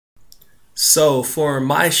So for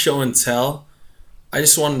my show and tell, I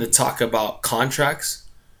just wanted to talk about contracts.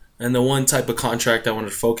 And the one type of contract I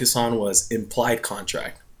wanted to focus on was implied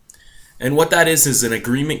contract. And what that is an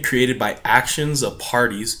agreement created by actions of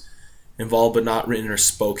parties involved but not written or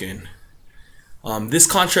spoken. This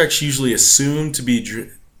contract is usually assumed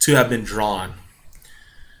to have been drawn.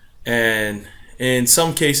 And in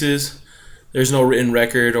some cases, there's no written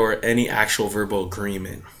record or any actual verbal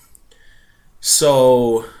agreement.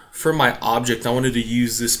 So for my object, I wanted to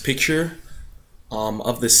use this picture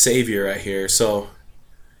of the Savior right here. So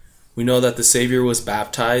we know that the Savior was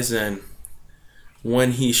baptized, and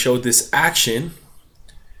when he showed this action,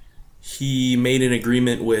 he made an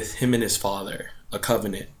agreement with him and his Father, a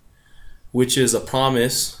covenant, which is a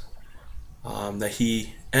promise that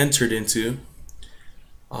he entered into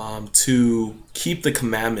to keep the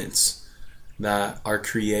commandments that are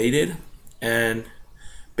created and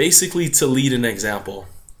basically to lead an example.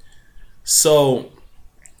 So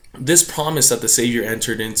this promise that the Savior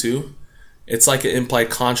entered into, it's like an implied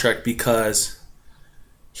contract because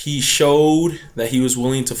he showed that he was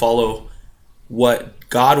willing to follow what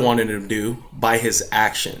God wanted him to do by his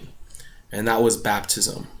action, and that was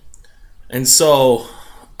baptism. And so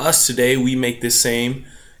us today, we make this same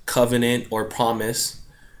covenant or promise,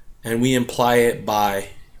 and we imply it by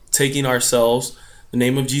taking ourselves the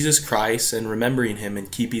name of Jesus Christ and remembering him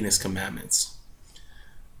and keeping his commandments.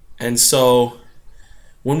 And so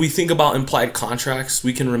when we think about implied contracts,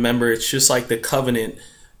 we can remember it's just like the covenant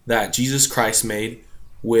that Jesus Christ made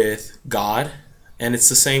with God, and it's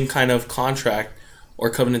the same kind of contract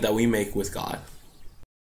or covenant that we make with God.